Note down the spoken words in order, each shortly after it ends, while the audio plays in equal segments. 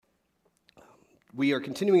We are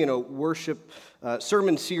continuing in a worship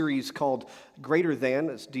sermon series called Greater Than,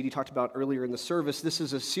 as Dee Dee talked about earlier in the service. This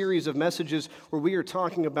is a series of messages where we are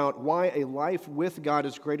talking about why a life with God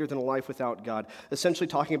is greater than a life without God, essentially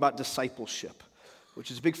talking about discipleship,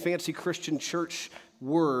 which is a big fancy Christian church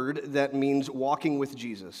word that means walking with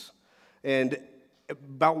Jesus. And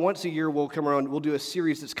about once a year, we'll come around, we'll do a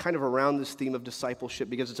series that's kind of around this theme of discipleship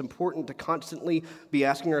because it's important to constantly be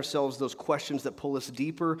asking ourselves those questions that pull us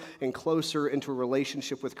deeper and closer into a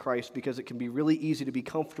relationship with Christ, because it can be really easy to be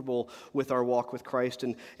comfortable with our walk with Christ.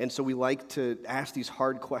 And so we like to ask these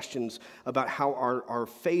hard questions about how our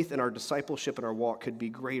faith and our discipleship and our walk could be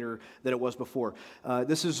greater than it was before.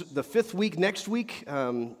 This is the fifth week. Next week,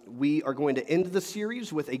 we are going to end the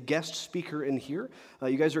series with a guest speaker in here.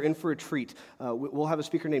 You guys are in for a treat. We'll have a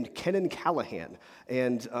speaker named Kenan Callahan.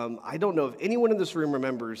 And I don't know if anyone in this room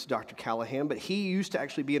remembers Dr. Callahan, but he used to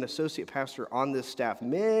actually be an associate pastor on this staff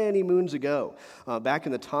many moons ago, back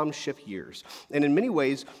in the Tom Shipp years. And in many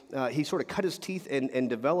ways, he sort of cut his teeth and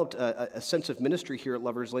developed a sense of ministry here at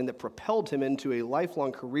Lover's Lane that propelled him into a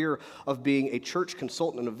lifelong career of being a church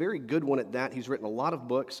consultant, and a very good one at that. He's written a lot of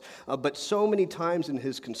books, but so many times in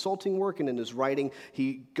his consulting work and in his writing,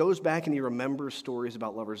 he goes back and he remembers stories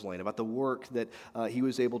about Lover's Lane, about the work that he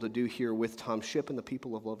was able to do here with Tom Shipp and the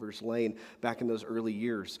people of Lover's Lane back in those early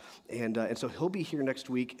years. And so he'll be here next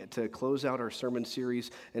week to close out our sermon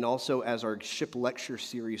series, and also as our Shipp Lecture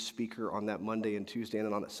Series speaker on that Monday and Tuesday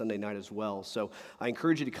and on that Sunday night as well. So I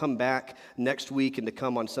encourage you to come back next week and to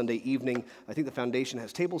come on Sunday evening. I think the foundation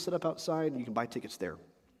has tables set up outside, and you can buy tickets there.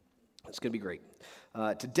 It's going to be great.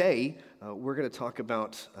 Today, we're going to talk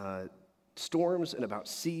about storms and about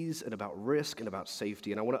seas and about risk and about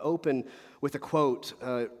safety. And I want to open with a quote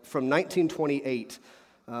from 1928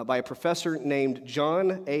 by a professor named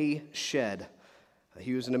John A. Shedd.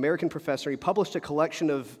 He was an American professor. He published a collection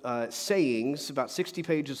of sayings, about 60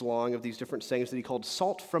 pages long, of these different sayings that he called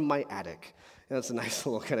Salt from My Attic. And that's a nice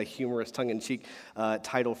little kind of humorous, tongue-in-cheek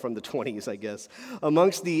title from the 20s, I guess.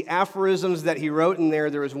 Amongst the aphorisms that he wrote in there,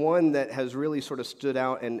 there is one that has really sort of stood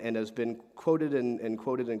out and has been quoted and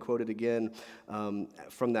quoted and quoted again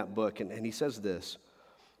from that book. And he says this: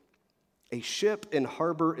 "A ship in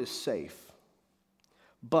harbor is safe,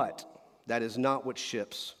 but that is not what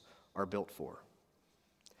ships are built for."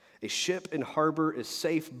 A ship in harbor is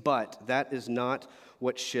safe, but that is not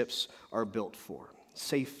what ships are built for.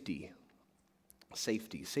 Safety.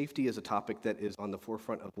 Safety is a topic that is on the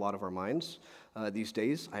forefront of a lot of our minds these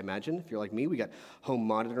days, I imagine. If you're like me, we got home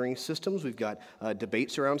monitoring systems. We've got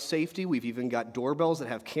debates around safety. We've even got doorbells that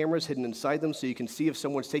have cameras hidden inside them so you can see if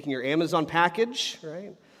someone's taking your Amazon package,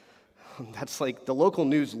 right? That's like, the local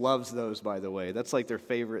news loves those, by the way. That's like their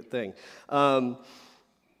favorite thing.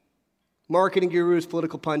 Marketing gurus,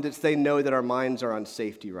 political pundits, they know that our minds are on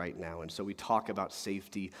safety right now, and so we talk about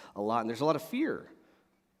safety a lot, and there's a lot of fear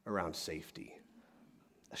around safety.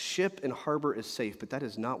 A ship in harbor is safe, but that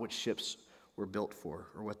is not what ships were built for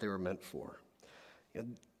or what they were meant for. You know,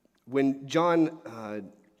 when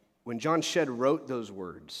John Shedd wrote those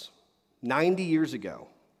words 90 years ago,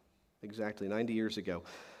 exactly 90 years ago,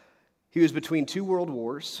 he was between two world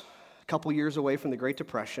wars, a couple years away from the Great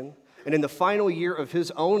Depression, and in the final year of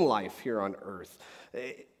his own life here on earth.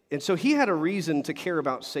 And so he had a reason to care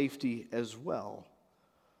about safety as well.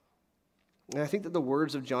 And I think that the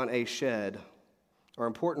words of John A. Shedd are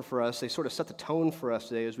important for us. They sort of set the tone for us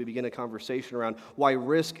today as we begin a conversation around why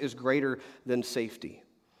risk is greater than safety.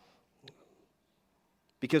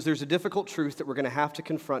 Because there's a difficult truth that we're going to have to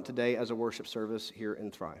confront today as a worship service here in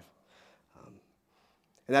Thrive.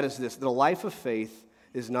 And that is this: that a life of faith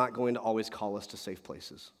is not going to always call us to safe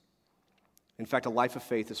places. In fact, a life of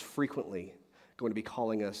faith is frequently going to be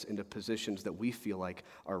calling us into positions that we feel like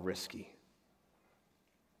are risky.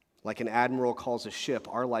 Like an admiral calls a ship,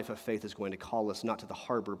 our life of faith is going to call us not to the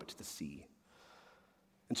harbor, but to the sea.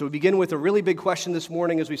 And so we begin with a really big question this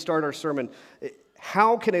morning as we start our sermon.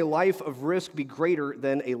 How can a life of risk be greater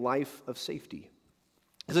than a life of safety?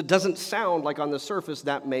 Because it doesn't sound like on the surface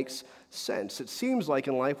that makes sense. It seems like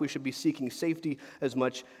in life we should be seeking safety as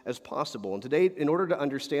much as possible. And today, in order to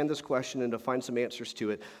understand this question and to find some answers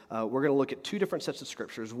to it, we're going to look at two different sets of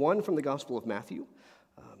scriptures. One from the Gospel of Matthew.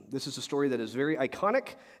 This is a story that is very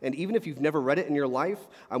iconic, and even if you've never read it in your life,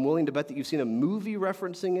 I'm willing to bet that you've seen a movie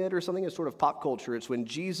referencing it or something. It's sort of pop culture. It's when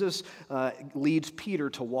Jesus leads Peter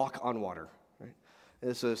to walk on water. Right?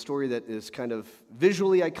 It's a story that is kind of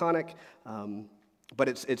visually iconic, but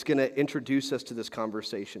it's going to introduce us to this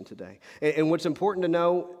conversation today. And what's important to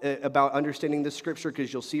know about understanding this scripture,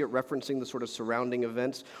 because you'll see it referencing the sort of surrounding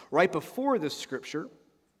events, right before this scripture,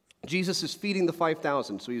 Jesus is feeding the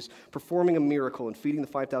 5,000, so he's performing a miracle and feeding the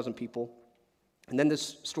 5,000 people. And then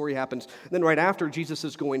this story happens. And then right after, Jesus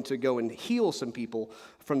is going to go and heal some people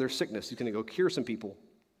from their sickness. He's going to go cure some people.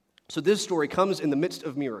 So this story comes in the midst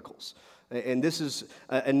of miracles. And this is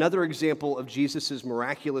another example of Jesus'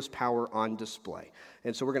 miraculous power on display.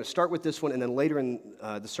 And so we're going to start with this one, and then later in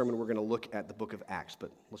the sermon, we're going to look at the book of Acts. But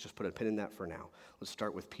let's just put a pin in that for now. Let's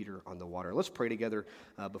start with Peter on the water. Let's pray together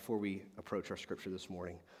before we approach our scripture this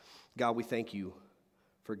morning. God, we thank you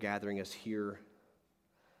for gathering us here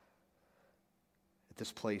at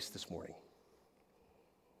this place this morning.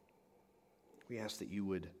 We ask that you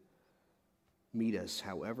would meet us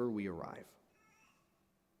however we arrive.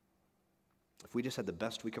 If we just had the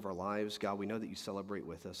best week of our lives, God, we know that you celebrate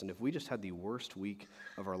with us. And if we just had the worst week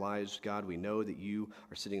of our lives, God, we know that you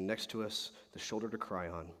are sitting next to us, the shoulder to cry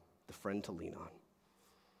on, the friend to lean on.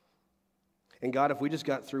 And God, if we just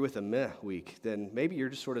got through with a meh week, then maybe you're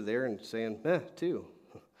just sort of there and saying, meh, too.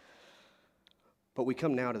 But we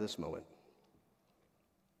come now to this moment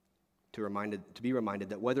to be reminded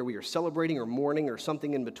that whether we are celebrating or mourning or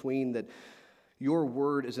something in between, that your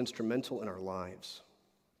word is instrumental in our lives.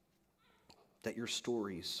 That your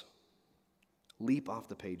stories leap off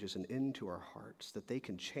the pages and into our hearts, that they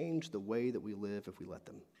can change the way that we live if we let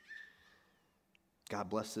them. God,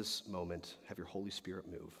 bless this moment. Have your Holy Spirit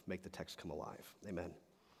move. Make the text come alive. Amen.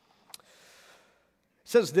 It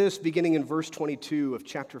says this beginning in verse 22 of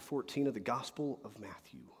chapter 14 of the Gospel of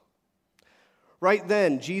Matthew. Right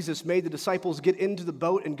then, Jesus made the disciples get into the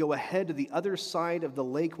boat and go ahead to the other side of the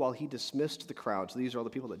lake while he dismissed the crowds. These are all the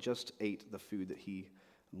people that just ate the food that he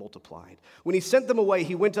multiplied. When he sent them away,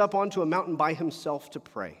 he went up onto a mountain by himself to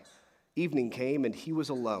pray. Evening came, and he was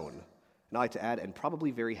alone. And I like to add, and probably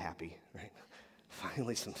very happy, right?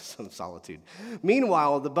 Finally, some solitude.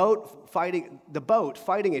 Meanwhile, the boat,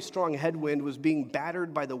 fighting a strong headwind, was being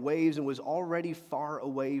battered by the waves and was already far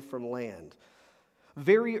away from land.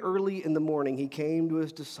 Very early in the morning, he came to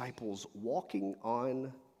his disciples walking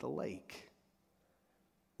on the lake.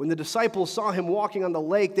 When the disciples saw him walking on the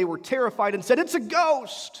lake, they were terrified and said, "It's a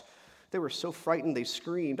ghost!" They were so frightened, they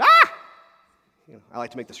screamed, "Ah!" I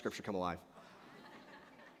like to make the scripture come alive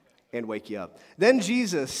and wake you up.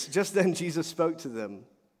 Just then Jesus spoke to them,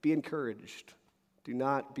 "Be encouraged. Do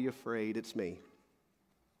not be afraid. It's me."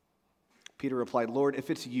 Peter replied, "Lord, if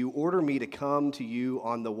it's you, order me to come to you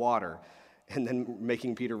on the water." And then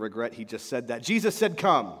making Peter regret he just said that. Jesus said,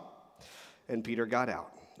 "Come." And Peter got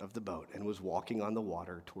out of the boat and was walking on the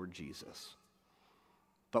water toward Jesus.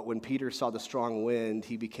 But when Peter saw the strong wind,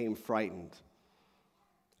 he became frightened.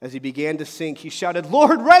 As he began to sink, he shouted,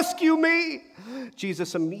 "Lord, rescue me!"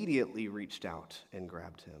 Jesus immediately reached out and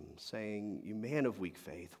grabbed him, saying, "You man of weak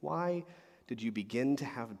faith, why did you begin to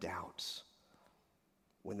have doubts?"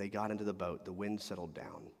 When they got into the boat, the wind settled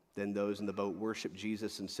down. Then those in the boat worshiped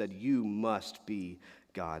Jesus and said, "You must be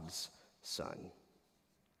God's Son."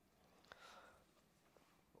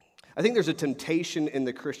 I think there's a temptation in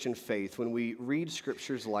the Christian faith when we read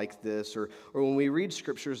scriptures like this, or when we read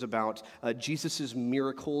scriptures about Jesus'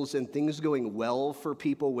 miracles and things going well for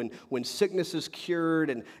people, when sickness is cured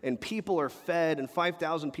and people are fed and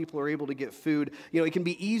 5,000 people are able to get food. It can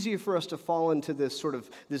be easy for us to fall into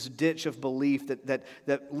this ditch of belief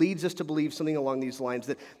that leads us to believe something along these lines,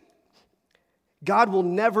 that God will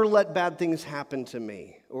never let bad things happen to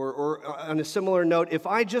me. Or on a similar note, if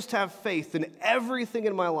I just have faith, then everything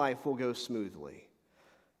in my life will go smoothly.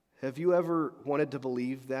 Have you ever wanted to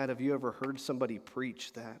believe that? Have you ever heard somebody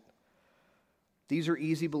preach that? These are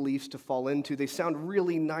easy beliefs to fall into. They sound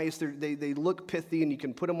really nice. They look pithy, and you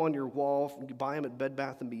can put them on your wall. You can buy them at Bed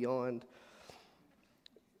Bath & Beyond.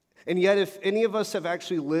 And yet, if any of us have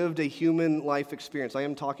actually lived a human life experience, I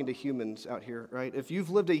am talking to humans out here, right? If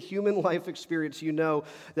you've lived a human life experience, you know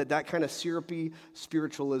that kind of syrupy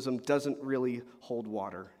spiritualism doesn't really hold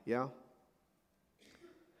water, yeah?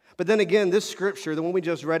 But then again, this scripture, the one we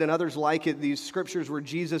just read and others like it, these scriptures where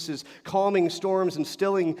Jesus is calming storms and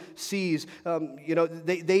stilling seas,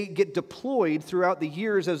 they get deployed throughout the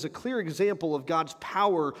years as a clear example of God's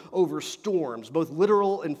power over storms, both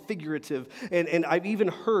literal and figurative. And I've even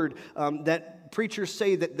heard that preachers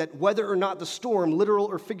say that whether or not the storm, literal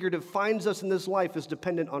or figurative, finds us in this life is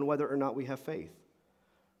dependent on whether or not we have faith.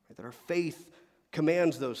 Right? That our faith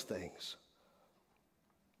commands those things.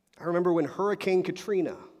 I remember when Hurricane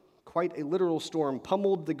Katrina, quite a literal storm,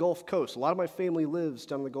 pummeled the Gulf Coast. A lot of my family lives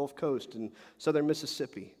down the Gulf Coast in southern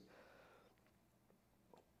Mississippi.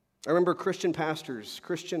 I remember Christian pastors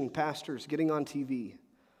getting on TV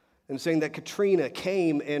and saying that Katrina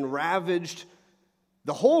came and ravaged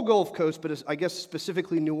the whole Gulf Coast, but I guess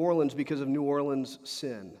specifically New Orleans because of New Orleans'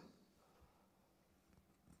 sin.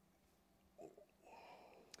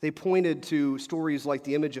 They pointed to stories like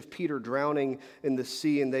the image of Peter drowning in the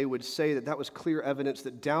sea, and they would say that that was clear evidence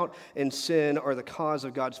that doubt and sin are the cause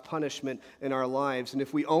of God's punishment in our lives. And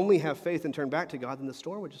if we only have faith and turn back to God, then the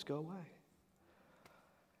storm would just go away.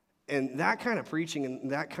 And that kind of preaching and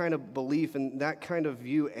that kind of belief and that kind of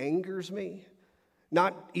view angers me.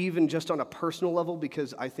 Not even just on a personal level,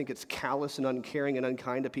 because I think it's callous and uncaring and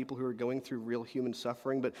unkind to people who are going through real human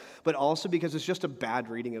suffering, but also because it's just a bad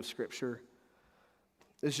reading of Scripture.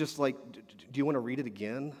 It's just like, do you want to read it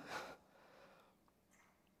again?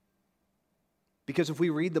 Because if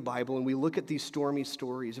we read the Bible and we look at these stormy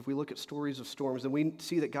stories, if we look at stories of storms, then we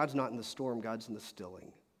see that God's not in the storm, God's in the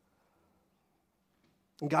stilling.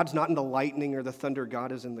 And God's not in the lightning or the thunder,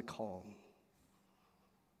 God is in the calm.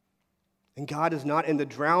 And God is not in the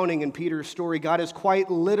drowning in Peter's story, God is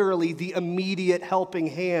quite literally the immediate helping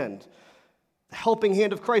hand. The helping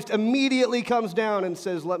hand of Christ immediately comes down and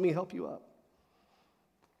says, let me help you up.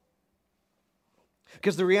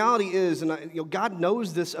 Because the reality is, and God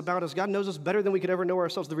knows this about us, God knows us better than we could ever know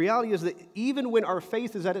ourselves. The reality is that even when our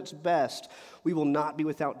faith is at its best, we will not be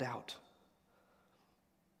without doubt.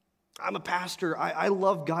 I'm a pastor. I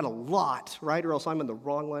love God a lot, right? Or else I'm in the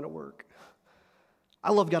wrong line of work.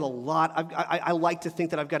 I love God a lot. I like to think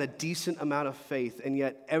that I've got a decent amount of faith, and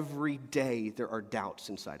yet every day there are doubts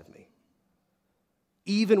inside of me.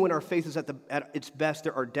 Even when our faith is at its best,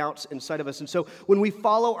 there are doubts inside of us. And so when we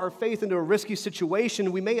follow our faith into a risky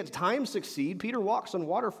situation, we may at times succeed. Peter walks on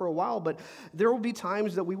water for a while, but there will be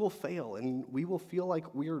times that we will fail and we will feel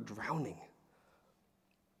like we are drowning.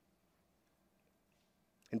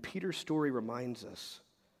 And Peter's story reminds us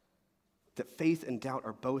that faith and doubt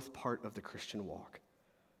are both part of the Christian walk.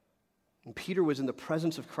 And Peter was in the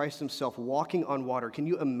presence of Christ himself, walking on water. Can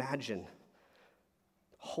you imagine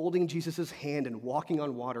holding Jesus' hand and walking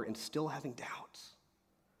on water and still having doubts?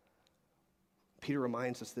 Peter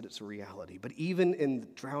reminds us that it's a reality. But even in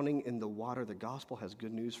drowning in the water, the gospel has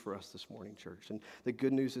good news for us this morning, church. And the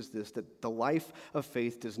good news is this, that the life of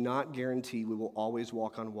faith does not guarantee we will always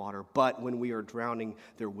walk on water, but when we are drowning,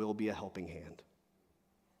 there will be a helping hand.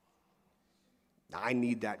 I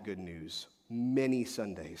need that good news many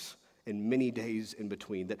Sundays and many days in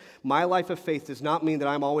between. That my life of faith does not mean that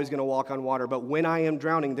I'm always going to walk on water, but when I am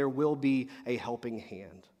drowning, there will be a helping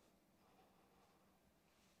hand.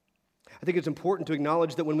 I think it's important to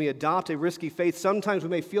acknowledge that when we adopt a risky faith, sometimes we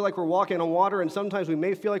may feel like we're walking on water, and sometimes we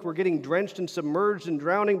may feel like we're getting drenched and submerged and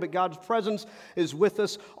drowning, but God's presence is with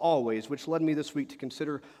us always, which led me this week to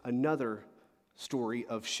consider another story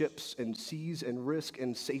of ships and seas and risk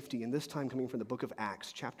and safety, and this time coming from the book of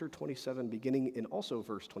Acts, chapter 27, beginning in also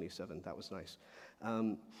verse 27. That was nice.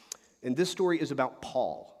 And this story is about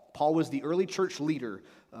Paul. Paul was the early church leader.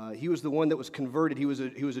 He was the one that was converted. He was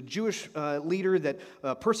a Jewish leader that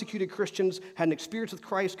persecuted Christians, had an experience with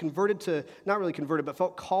Christ, converted to, not really converted, but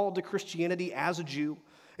felt called to Christianity as a Jew.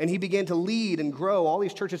 And he began to lead and grow all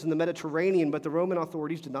these churches in the Mediterranean, but the Roman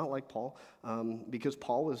authorities did not like Paul because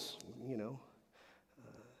Paul was,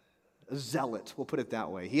 a zealot, we'll put it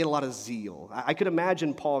that way. He had a lot of zeal. I could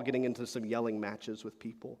imagine Paul getting into some yelling matches with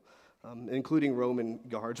people, including Roman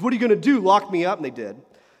guards. What are you going to do? Lock me up? And they did.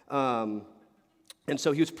 And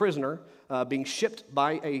so he was prisoner, being shipped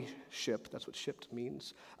by a ship. That's what shipped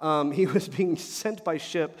means. He was being sent by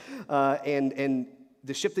ship, and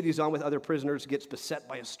the ship that he's on with other prisoners gets beset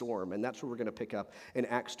by a storm. And that's where we're going to pick up in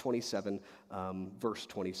Acts 27, verse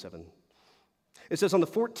 27. It says, on the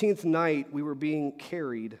 14th night, we were being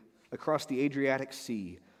carried across the Adriatic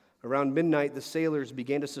Sea. Around midnight, the sailors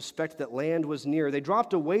began to suspect that land was near. They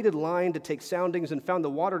dropped a weighted line to take soundings and found the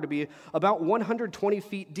water to be about 120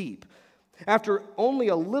 feet deep. After only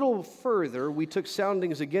a little further, we took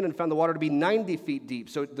soundings again and found the water to be 90 feet deep.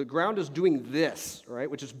 So the ground is doing this, right,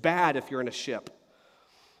 which is bad if you're in a ship.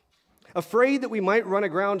 Afraid that we might run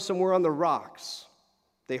aground somewhere on the rocks,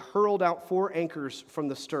 they hurled out 4 anchors from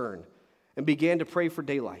the stern and began to pray for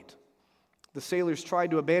daylight. The sailors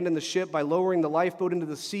tried to abandon the ship by lowering the lifeboat into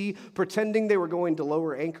the sea, pretending they were going to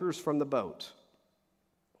lower anchors from the boat.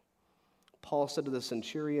 Paul said to the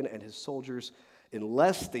centurion and his soldiers,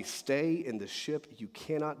 unless they stay in the ship, you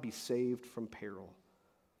cannot be saved from peril.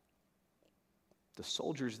 The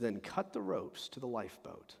soldiers then cut the ropes to the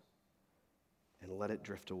lifeboat and let it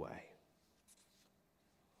drift away.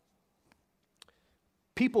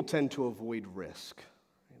 People tend to avoid risk.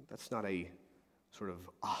 That's not a sort of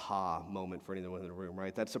aha moment for anyone in the room,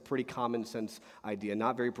 right? That's a pretty common sense idea,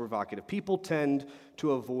 not very provocative. People tend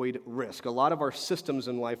to avoid risk. A lot of our systems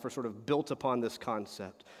in life are sort of built upon this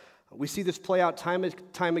concept. We see this play out time and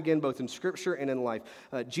time again, both in Scripture and in life.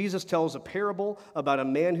 Jesus tells a parable about a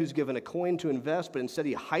man who's given a coin to invest, but instead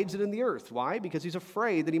he hides it in the earth. Why? Because he's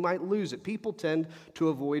afraid that he might lose it. People tend to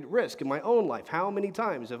avoid risk. In my own life, how many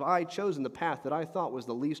times have I chosen the path that I thought was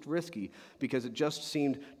the least risky because it just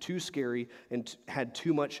seemed too scary and had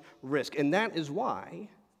too much risk? And that is why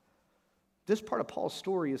this part of Paul's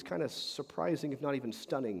story is kind of surprising, if not even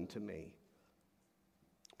stunning to me.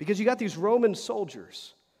 Because you got these Roman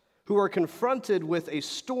soldiers who are confronted with a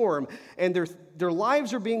storm, and their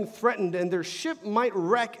lives are being threatened, and their ship might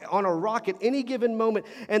wreck on a rock at any given moment,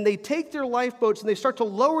 and they take their lifeboats and they start to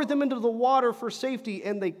lower them into the water for safety,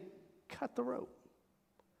 and they cut the rope,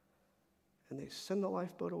 and they send the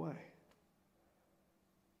lifeboat away.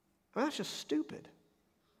 I mean, that's just stupid,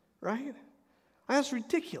 right? That's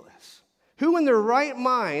ridiculous. Who in their right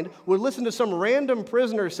mind would listen to some random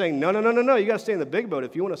prisoner saying, no, you got to stay in the big boat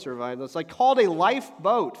if you want to survive? It's like called a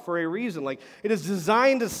lifeboat for a reason. Like, it is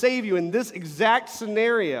designed to save you in this exact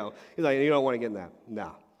scenario. He's like, you don't want to get in that.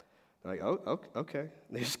 No. They're like, oh, okay.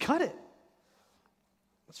 And they just cut it.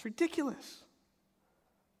 That's ridiculous.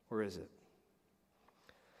 Or is it?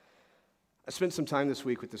 I spent some time this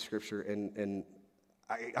week with the Scripture, and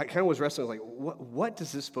I kind of was wrestling, like, what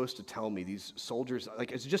is this supposed to tell me? These soldiers,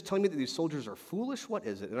 like, is it just telling me that these soldiers are foolish? What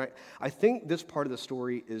is it? And I think this part of the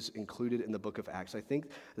story is included in the book of Acts. I think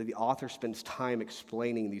that the author spends time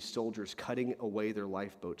explaining these soldiers cutting away their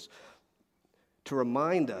lifeboats to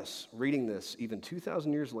remind us, reading this even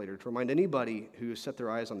 2,000 years later, to remind anybody who has set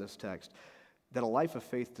their eyes on this text that a life of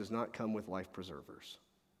faith does not come with life preservers.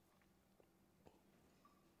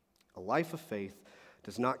 A life of faith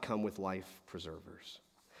does not come with life preservers.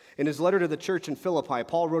 In his letter to the church in Philippi,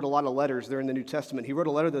 Paul wrote a lot of letters there in the New Testament. He wrote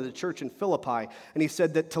a letter to the church in Philippi, and he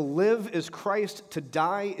said that to live is Christ, to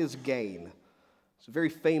die is gain. It's a very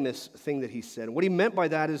famous thing that he said. And what he meant by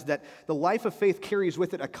that is that the life of faith carries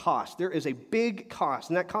with it a cost. There is a big cost,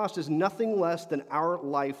 and that cost is nothing less than our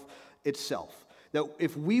life itself. That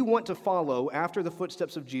if we want to follow after the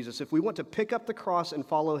footsteps of Jesus, if we want to pick up the cross and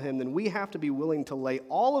follow him, then we have to be willing to lay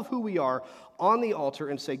all of who we are on the altar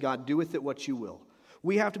and say, God, do with it what you will.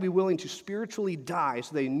 We have to be willing to spiritually die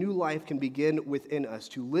so that a new life can begin within us.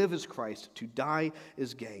 To live is Christ, to die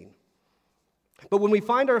is gain. But when we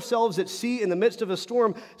find ourselves at sea in the midst of a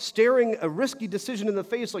storm, staring a risky decision in the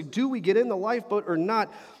face, like, do we get in the lifeboat or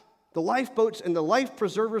not? The lifeboats and the life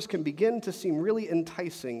preservers can begin to seem really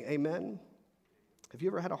enticing. Amen? Have you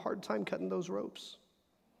ever had a hard time cutting those ropes?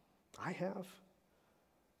 I have.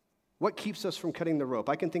 What keeps us from cutting the rope?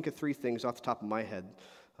 I can think of 3 things off the top of my head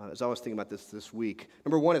as I was thinking about this week.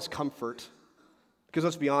 Number 1 is comfort. Because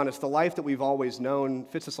let's be honest, the life that we've always known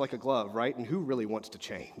fits us like a glove, right? And who really wants to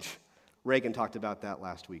change? Reagan talked about that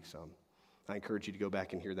last week some. I encourage you to go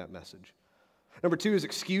back and hear that message. Number 2 is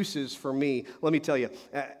excuses for me. Let me tell you,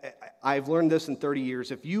 I've learned this in 30 years.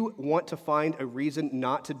 If you want to find a reason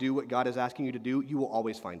not to do what God is asking you to do, you will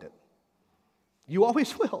always find it. You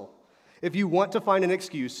always will. If you want to find an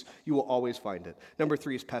excuse, you will always find it. Number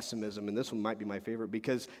 3 is pessimism, and this one might be my favorite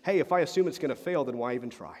because, hey, if I assume it's going to fail, then why even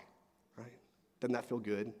try, right? Doesn't that feel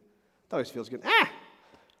good? It always feels good.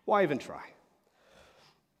 Why even try?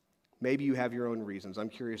 Maybe you have your own reasons. I'm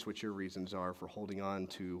curious what your reasons are for holding on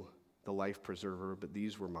to the life preserver, but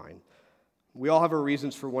these were mine. We all have our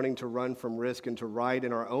reasons for wanting to run from risk and to ride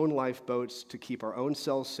in our own lifeboats to keep our own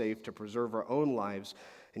selves safe, to preserve our own lives,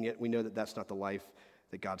 and yet we know that that's not the life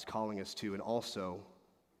that God's calling us to, and also,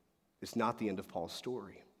 it's not the end of Paul's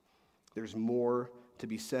story. There's more to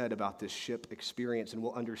be said about this ship experience, and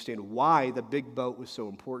we'll understand why the big boat was so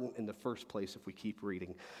important in the first place if we keep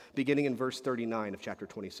reading. Beginning in verse 39 of chapter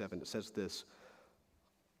 27, it says this: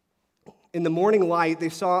 In the morning light, they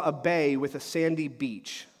saw a bay with a sandy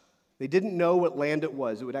beach. They didn't know what land it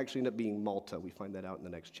was. It would actually end up being Malta. We find that out in the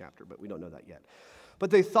next chapter, but we don't know that yet. But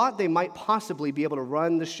they thought they might possibly be able to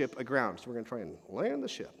run the ship aground. So we're going to try and land the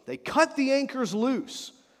ship. They cut the anchors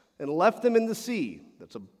loose and left them in the sea.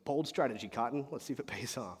 That's a bold strategy, Cotton. Let's see if it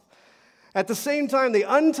pays off. At the same time, they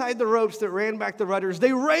untied the ropes that ran back the rudders.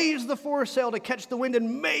 They raised the foresail to catch the wind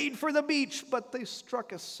and made for the beach, but they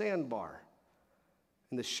struck a sandbar,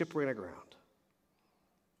 and the ship ran aground.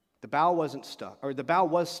 The bow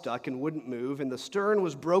was stuck and wouldn't move, and the stern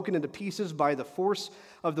was broken into pieces by the force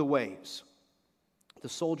of the waves. The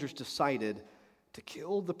soldiers decided to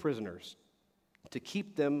kill the prisoners, to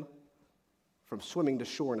keep them from swimming to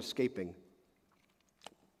shore and escaping.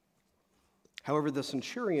 However, the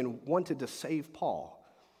centurion wanted to save Paul,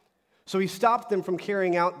 so he stopped them from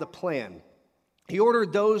carrying out the plan. He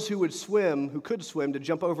ordered those who could swim, to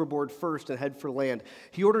jump overboard first and head for land.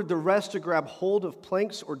 He ordered the rest to grab hold of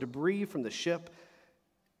planks or debris from the ship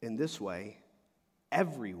In this way,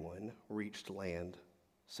 everyone reached land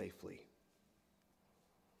safely.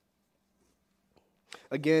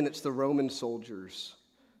 Again, it's the Roman soldiers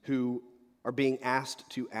who are being asked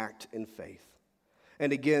to act in faith.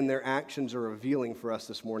 And again, their actions are revealing for us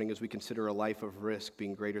this morning as we consider a life of risk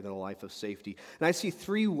being greater than a life of safety. And I see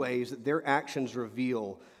three ways that their actions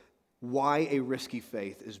reveal why a risky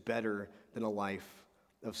faith is better than a life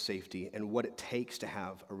of safety and what it takes to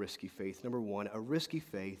have a risky faith. Number one, a risky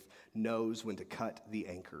faith knows when to cut the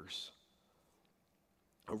anchors.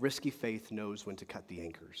 A risky faith knows when to cut the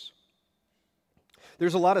anchors.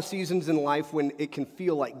 There's a lot of seasons in life when it can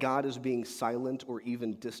feel like God is being silent or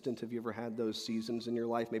even distant. Have you ever had those seasons in your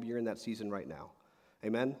life? Maybe you're in that season right now.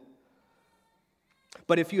 Amen?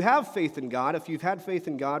 But if you have faith in God, if you've had faith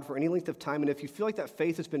in God for any length of time, and if you feel like that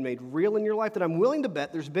faith has been made real in your life, then I'm willing to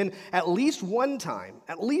bet there's been at least one time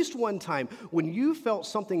when you felt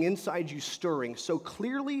something inside you stirring so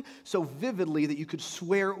clearly, so vividly that you could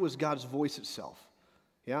swear it was God's voice itself.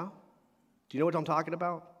 Yeah? Do you know what I'm talking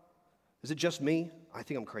about? Is it just me? I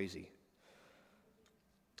think I'm crazy.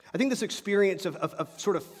 I think this experience of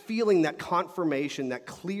sort of feeling that confirmation, that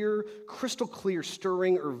clear, crystal clear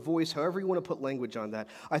stirring or voice, however you want to put language on that,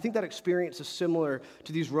 I think that experience is similar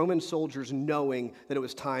to these Roman soldiers knowing that it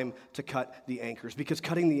was time to cut the anchors, because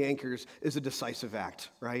cutting the anchors is a decisive act,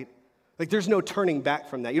 right? Like there's no turning back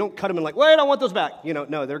from that. You don't cut them and like, wait, I want those back.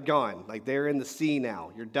 No, they're gone. Like they're in the sea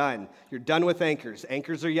now. You're done. You're done with anchors.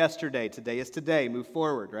 Anchors are yesterday. Today is today. Move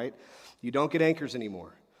forward, right? You don't get anchors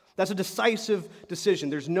anymore. That's a decisive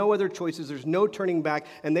decision. There's no other choices. There's no turning back,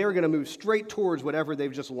 and they are going to move straight towards whatever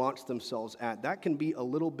they've just launched themselves at. That can be a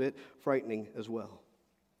little bit frightening as well.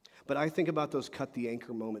 But I think about those cut the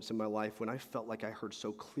anchor moments in my life when I felt like I heard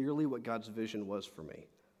so clearly what God's vision was for me.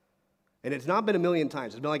 And it's not been a million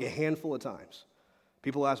times. It's been like a handful of times.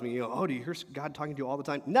 People ask me, oh, do you hear God talking to you all the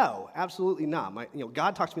time? No, absolutely not.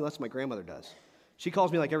 God talks to me less than my grandmother does. She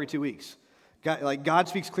calls me like every 2 weeks. God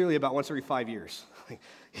speaks clearly about once every 5 years.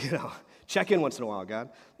 Check in once in a while,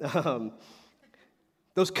 God.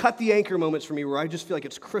 Those cut the anchor moments for me where I just feel like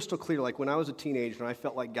it's crystal clear, like when I was a teenager and I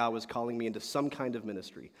felt like God was calling me into some kind of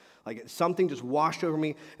ministry. Like something just washed over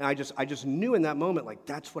me, and I just knew in that moment, like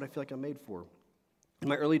that's what I feel like I'm made for. In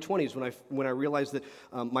my early 20s, when I realized that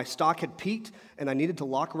my stock had peaked and I needed to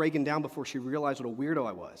lock Reagan down before she realized what a weirdo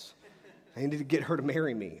I was. I needed to get her to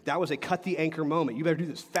marry me. That was a cut the anchor moment. You better do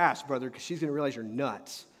this fast, brother, because she's going to realize you're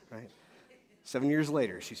nuts, right? 7 years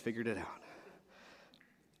later, she's figured it out.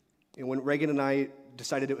 And when Reagan and I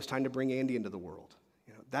decided it was time to bring Andy into the world,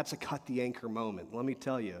 that's a cut the anchor moment. Let me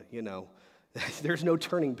tell you, there's no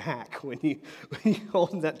turning back when you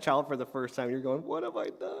hold that child for the first time. You're going, what have I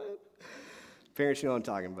done? Parents, you know what I'm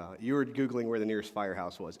talking about. You were Googling where the nearest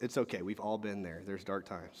firehouse was. It's okay. We've all been there. There's dark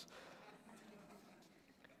times.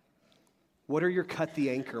 What are your cut the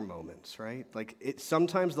anchor moments, right?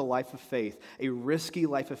 Sometimes the life of faith, a risky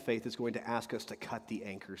life of faith, is going to ask us to cut the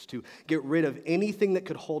anchors, to get rid of anything that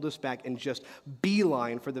could hold us back and just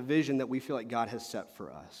beeline for the vision that we feel like God has set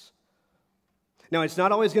for us. Now, it's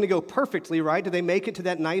not always going to go perfectly, right? Do they make it to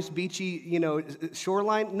that nice beachy,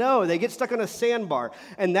 shoreline? No, they get stuck on a sandbar.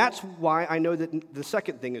 And that's why I know that the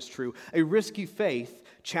second thing is true. A risky faith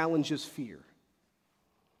challenges fear.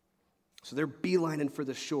 So they're beelining for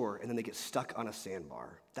the shore, and then they get stuck on a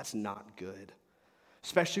sandbar. That's not good,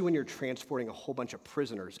 especially when you're transporting a whole bunch of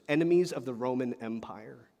prisoners, enemies of the Roman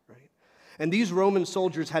Empire, right? And these Roman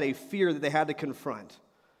soldiers had a fear that they had to confront.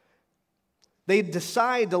 They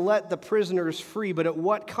decide to let the prisoners free, but at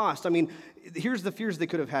what cost? Here's the fears they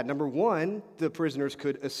could have had. Number one, the prisoners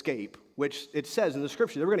could escape, which it says in the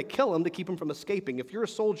scripture. They were going to kill them to keep them from escaping. If you're a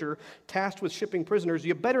soldier tasked with shipping prisoners,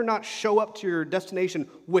 you better not show up to your destination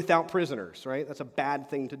without prisoners, right? That's a bad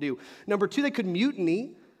thing to do. Number two, they could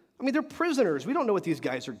mutiny. They're prisoners. We don't know what these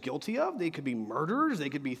guys are guilty of. They could be murderers. They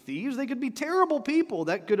could be thieves. They could be terrible people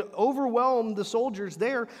that could overwhelm the soldiers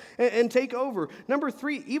there and take over. Number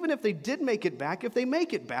three, even if they did make it back, if they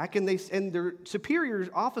make it back and their superior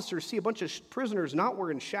officers see a bunch of prisoners not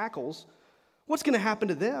wearing shackles, what's going to happen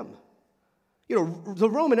to them? The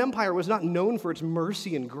Roman Empire was not known for its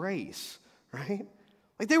mercy and grace, right?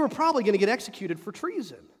 They were probably going to get executed for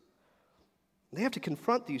treason. They have to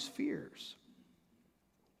confront these fears.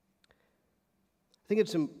 I think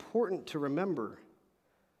it's important to remember.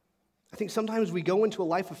 I think sometimes we go into a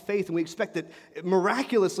life of faith and we expect that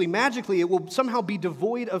miraculously, magically, it will somehow be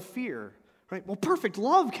devoid of fear, right? Well, perfect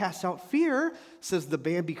love casts out fear, says the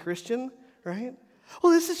Bambi Christian, right?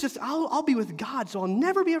 Well, this is just, I'll be with God, so I'll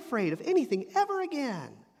never be afraid of anything ever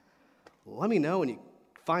again. Well, let me know when you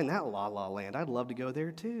find that la-la land. I'd love to go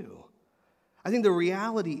there too. I think the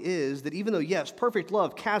reality is that even though, yes, perfect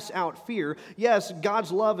love casts out fear, yes,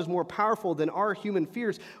 God's love is more powerful than our human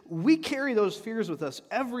fears, we carry those fears with us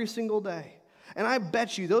every single day. And I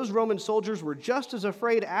bet you those Roman soldiers were just as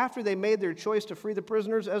afraid after they made their choice to free the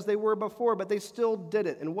prisoners as they were before, but they still did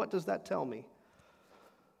it. And what does that tell me?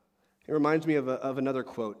 It reminds me of another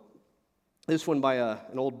quote. This one by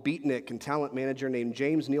an old beatnik and talent manager named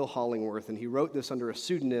James Neal Hollingworth, and he wrote this under a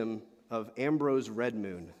pseudonym of Ambrose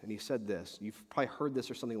Redmoon, and he said this, you've probably heard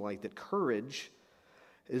this or something like that: courage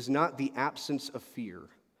is not the absence of fear,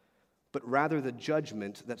 but rather the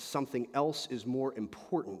judgment that something else is more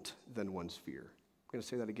important than one's fear. I'm going to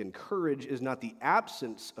say that again. Courage is not the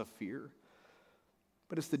absence of fear,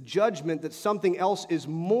 but it's the judgment that something else is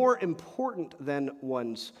more important than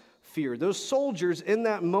one's fear. Those soldiers in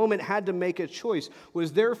that moment had to make a choice.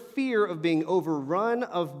 Was their fear of being overrun,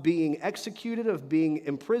 of being executed, of being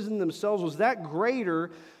imprisoned themselves, was that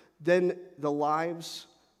greater than the lives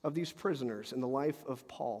of these prisoners and the life of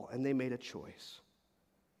Paul? And they made a choice.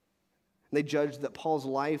 They judged that Paul's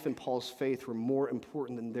life and Paul's faith were more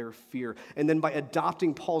important than their fear. And then by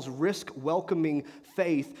adopting Paul's risk-welcoming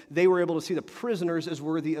faith, they were able to see the prisoners as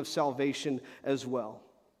worthy of salvation as well.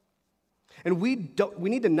 And we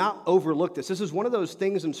need to not overlook this. This is one of those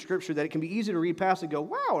things in Scripture that it can be easy to read past and go,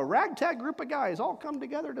 wow, a ragtag group of guys all come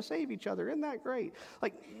together to save each other. Isn't that great?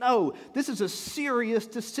 Like, no, this is a serious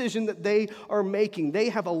decision that they are making. They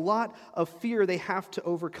have a lot of fear they have to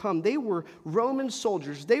overcome. They were Roman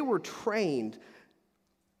soldiers. They were trained.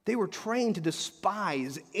 They were trained to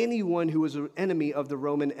despise anyone who was an enemy of the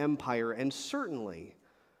Roman Empire. And certainly,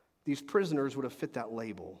 these prisoners would have fit that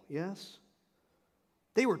label, yes?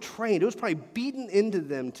 They were trained. It was probably beaten into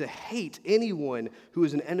them to hate anyone who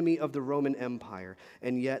was an enemy of the Roman Empire,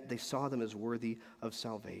 and yet they saw them as worthy of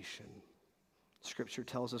salvation. Scripture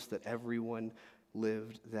tells us that everyone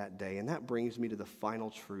lived that day, and that brings me to the final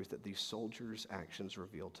truth that these soldiers' actions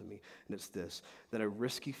reveal to me, and it's this, that a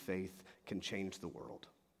risky faith can change the world.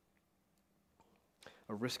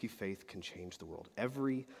 A risky faith can change the world.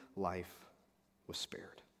 Every life was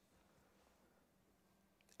spared.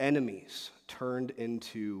 Enemies turned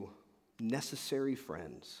into necessary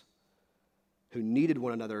friends who needed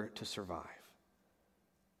one another to survive.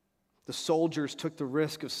 The soldiers took the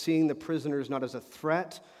risk of seeing the prisoners not as a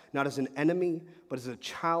threat, not as an enemy, but as a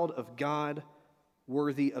child of God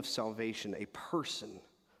worthy of salvation, a person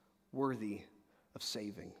worthy of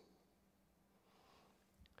saving.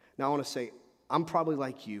 Now I want to say, I'm probably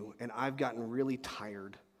like you, and I've gotten really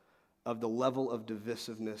tired of the level of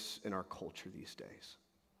divisiveness in our culture these days.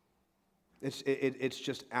 It's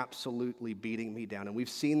just absolutely beating me down. And we've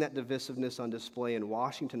seen that divisiveness on display in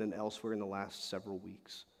Washington and elsewhere in the last several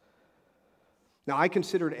weeks. Now, I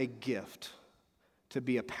consider it a gift to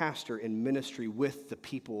be a pastor in ministry with the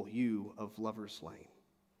people, you, of Lovers Lane.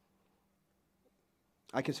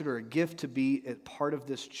 I consider it a gift to be a part of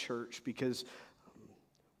this church because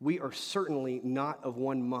we are certainly not of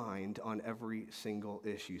one mind on every single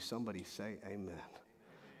issue. Somebody say amen.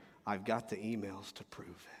 I've got the emails to prove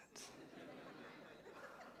it.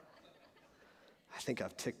 I think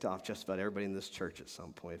I've ticked off just about everybody in this church at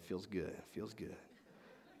some point. It feels good. It feels good.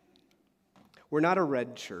 We're not a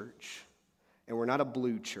red church, and we're not a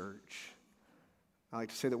blue church. I like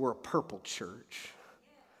to say that we're a purple church.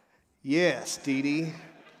 Yes, Dee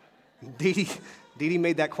Dee. Dee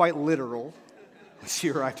made that quite literal when she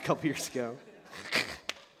arrived a couple years ago.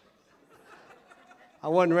 I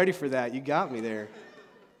wasn't ready for that. You got me there.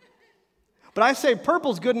 But I say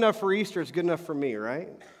purple's good enough for Easter. It's good enough for me, right?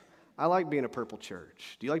 I like being a purple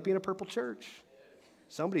church. Do you like being a purple church?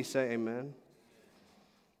 Somebody say amen.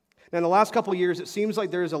 Now, in the last couple of years, it seems like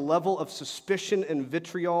there is a level of suspicion and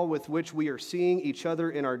vitriol with which we are seeing each other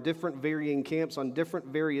in our different varying camps on different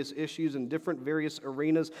various issues and different various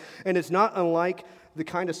arenas. And it's not unlike the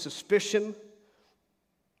kind of suspicion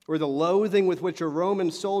or the loathing with which a Roman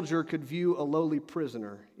soldier could view a lowly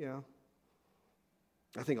prisoner. Yeah.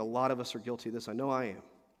 I think a lot of us are guilty of this. I know I am.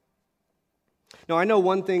 Now, I know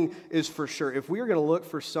one thing is for sure. If we are going to look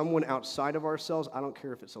for someone outside of ourselves, I don't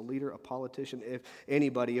care if it's a leader, a politician, if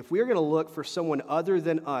anybody, if we are going to look for someone other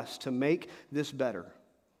than us to make this better,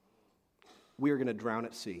 we are going to drown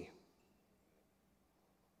at sea.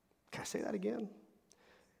 Can I say that again?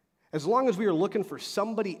 As long as we are looking for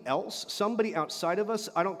somebody else, somebody outside of us,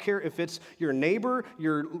 I don't care if it's your neighbor,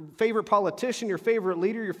 your favorite politician, your favorite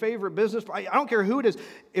leader, your favorite business, I don't care who it is.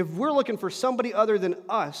 If we're looking for somebody other than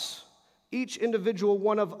us, each individual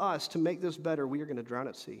one of us, to make this better, we are going to drown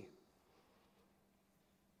at sea.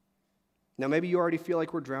 Now, maybe you already feel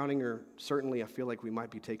like we're drowning, or certainly I feel like we might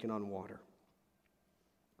be taking on water.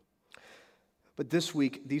 But this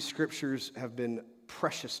week, these scriptures have been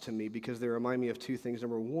precious to me because they remind me of two things.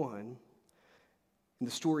 Number one, in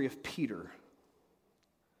the story of Peter,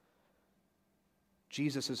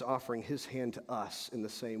 Jesus is offering his hand to us in the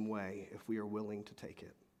same way if we are willing to take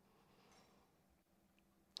it.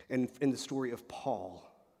 And in the story of Paul,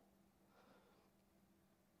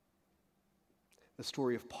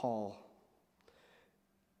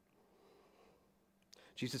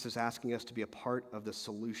 Jesus is asking us to be a part of the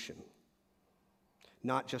solution,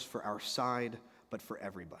 not just for our side, but for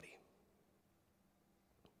everybody.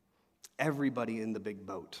 Everybody in the big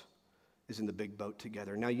boat is in the big boat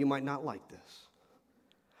together. Now, you might not like this,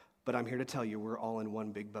 but I'm here to tell you we're all in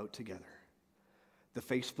one big boat together. The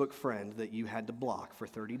Facebook friend that you had to block for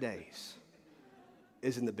 30 days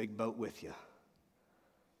is in the big boat with you.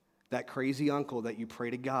 That crazy uncle that you pray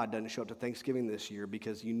to God doesn't show up to Thanksgiving this year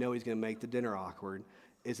because you know he's going to make the dinner awkward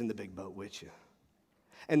is in the big boat with you.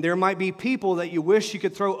 And there might be people that you wish you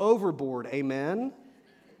could throw overboard. Amen?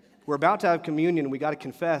 We're about to have communion. We got to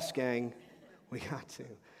confess, gang. We got to.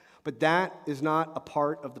 But that is not a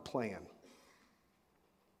part of the plan.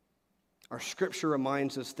 Our scripture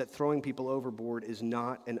reminds us that throwing people overboard is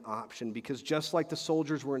not an option because just like the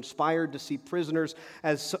soldiers were inspired to see prisoners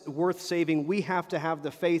as worth saving, we have to have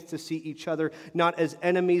the faith to see each other not as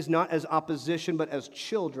enemies, not as opposition, but as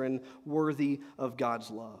children worthy of God's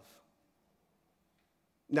love.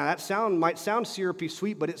 Now that might sound syrupy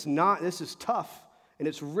sweet, but it's not. This is tough and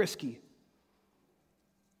it's risky.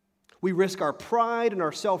 We risk our pride and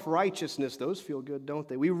our self-righteousness. Those feel good, don't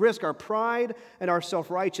they? We risk our pride and our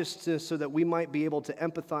self-righteousness so that we might be able to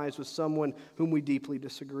empathize with someone whom we deeply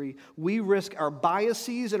disagree. We risk our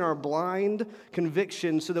biases and our blind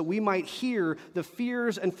convictions so that we might hear the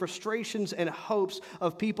fears and frustrations and hopes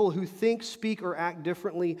of people who think, speak, or act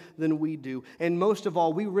differently than we do. And most of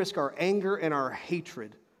all, we risk our anger and our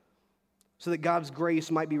hatred so that God's grace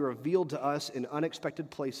might be revealed to us in unexpected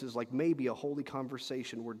places, like maybe a holy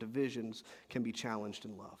conversation where divisions can be challenged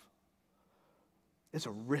in love. It's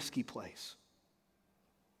a risky place.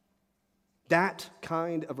 That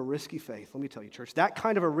kind of a risky faith, let me tell you, church, that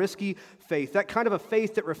kind of a risky faith, that kind of a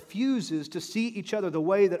faith that refuses to see each other the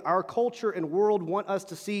way that our culture and world want us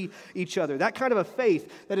to see each other, that kind of a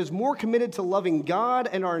faith that is more committed to loving God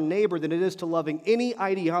and our neighbor than it is to loving any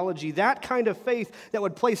ideology, that kind of faith that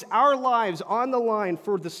would place our lives on the line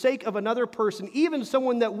for the sake of another person, even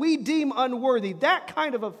someone that we deem unworthy, that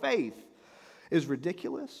kind of a faith is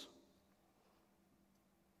ridiculous,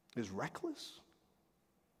 is reckless,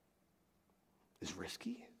 is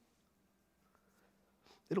risky.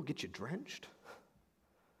 It'll get you drenched,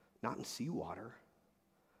 not in seawater,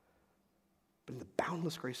 but in the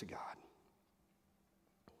boundless grace of God.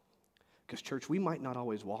 Because, church, we might not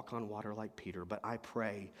always walk on water like Peter, but I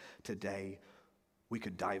pray today we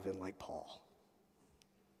could dive in like Paul.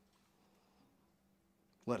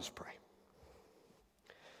 Let us pray.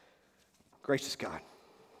 Gracious God,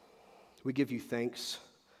 we give you thanks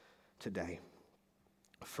today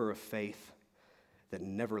for a faith that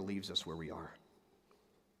never leaves us where we are.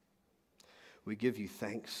 We give you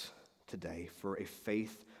thanks today for a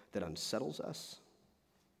faith that unsettles us,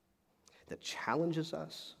 that challenges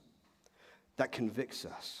us, that convicts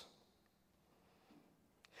us,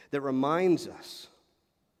 that reminds us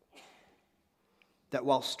that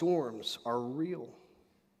while storms are real,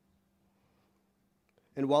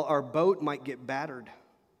 and while our boat might get battered,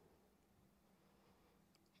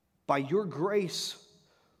 by your grace,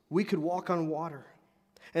 we could walk on water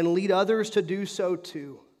and lead others to do so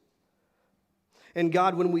too. And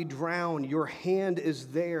God, when we drown, your hand is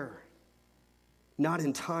there, not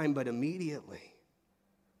in time, but immediately,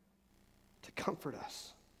 to comfort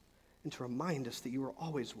us and to remind us that you are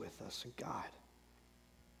always with us. And God,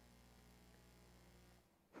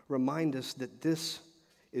 remind us that this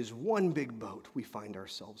is one big boat we find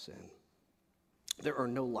ourselves in. There are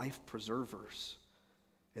no life preservers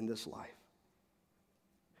in this life.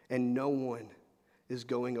 And no one is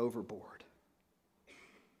going overboard.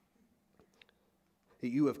 That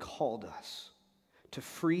you have called us to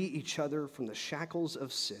free each other from the shackles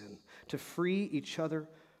of sin, to free each other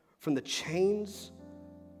from the chains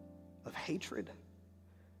of hatred,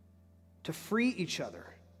 to free each other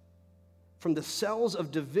from the cells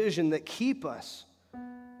of division that keep us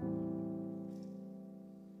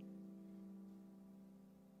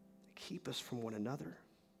from one another,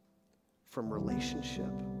 from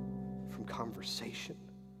relationship, from conversation,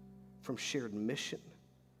 from shared mission,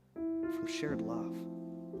 from shared love.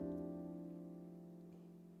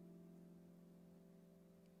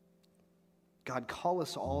 God, call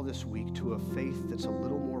us all this week to a faith that's a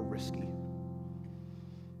little more risky,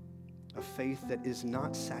 a faith that is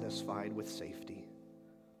not satisfied with safety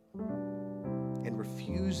and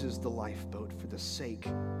refuses the lifeboat for the sake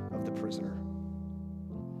of the prisoner.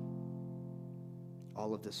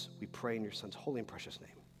 All of this we pray in your Son's holy and precious name.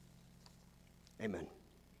 Amen.